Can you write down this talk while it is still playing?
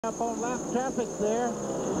Up on lap traffic there,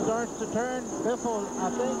 starts to turn. Biffle, I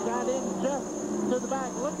think, got in just to the back.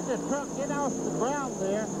 Look at the truck get off the ground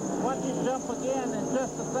there. Watch it jump again in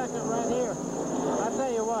just a second right here. I tell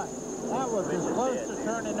you what, that was as close to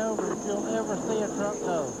turning over as you'll ever see a truck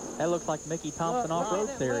go. That looks like Mickey Thompson Off-Road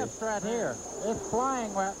Series. Right here. It's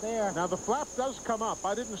flying right there. Now the flap does come up.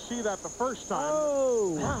 I didn't see that the first time.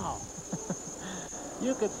 Oh, wow.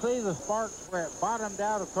 You could see the sparks where it bottomed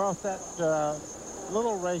out across that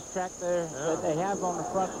little racetrack there that they have on the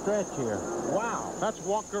front stretch here. Wow. That's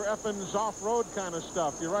Walker Effins off-road kind of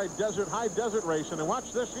stuff. You're right, high desert racing. And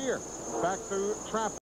watch this here. Back through traffic.